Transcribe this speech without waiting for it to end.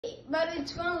But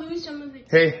it's gonna lose some of its.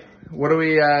 Hey, what are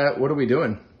we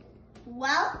doing?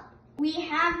 Well, we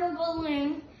have a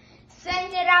balloon.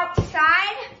 Send it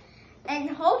outside, and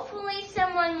hopefully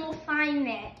someone will find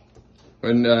it.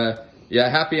 And yeah,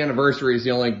 happy anniversary is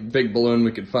the only big balloon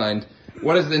we could find.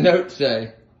 What does the note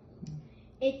say?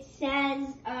 It says,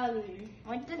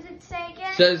 what does it say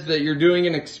again? It says that you're doing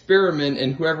an experiment,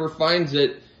 and whoever finds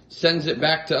it sends it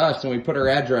back to us, and we put our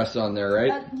address on there,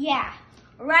 right? Yeah.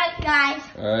 Right, guys.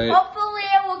 All right. Hopefully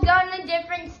it will go in a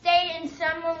different state and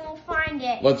someone will find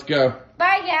it. Let's go.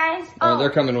 Bye, guys. Oh, they're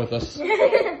coming with us.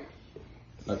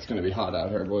 That's gonna be hot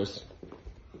out here, boys.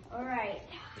 All right.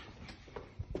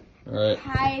 All right.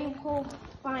 I will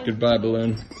find. Goodbye,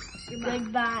 balloon.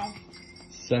 Goodbye.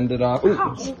 Send it off. Ooh.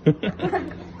 All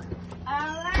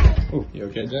right. Ooh, you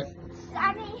okay, Jack?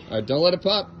 Sonny, All right, don't let it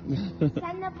pop. send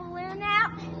the balloon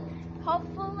out.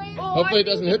 Hopefully. Hopefully it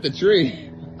doesn't hit the tree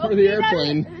or the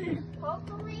airplane.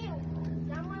 Hopefully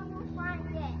someone will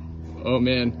find it. Oh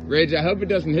man, Rage, I hope it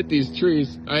doesn't hit these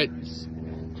trees. All right,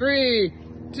 3,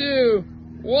 2,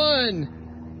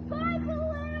 1. Bye,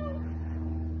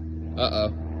 balloon. Uh-oh.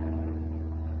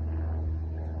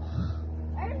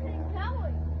 Where's it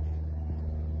going?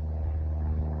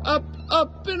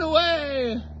 Up and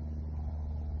away.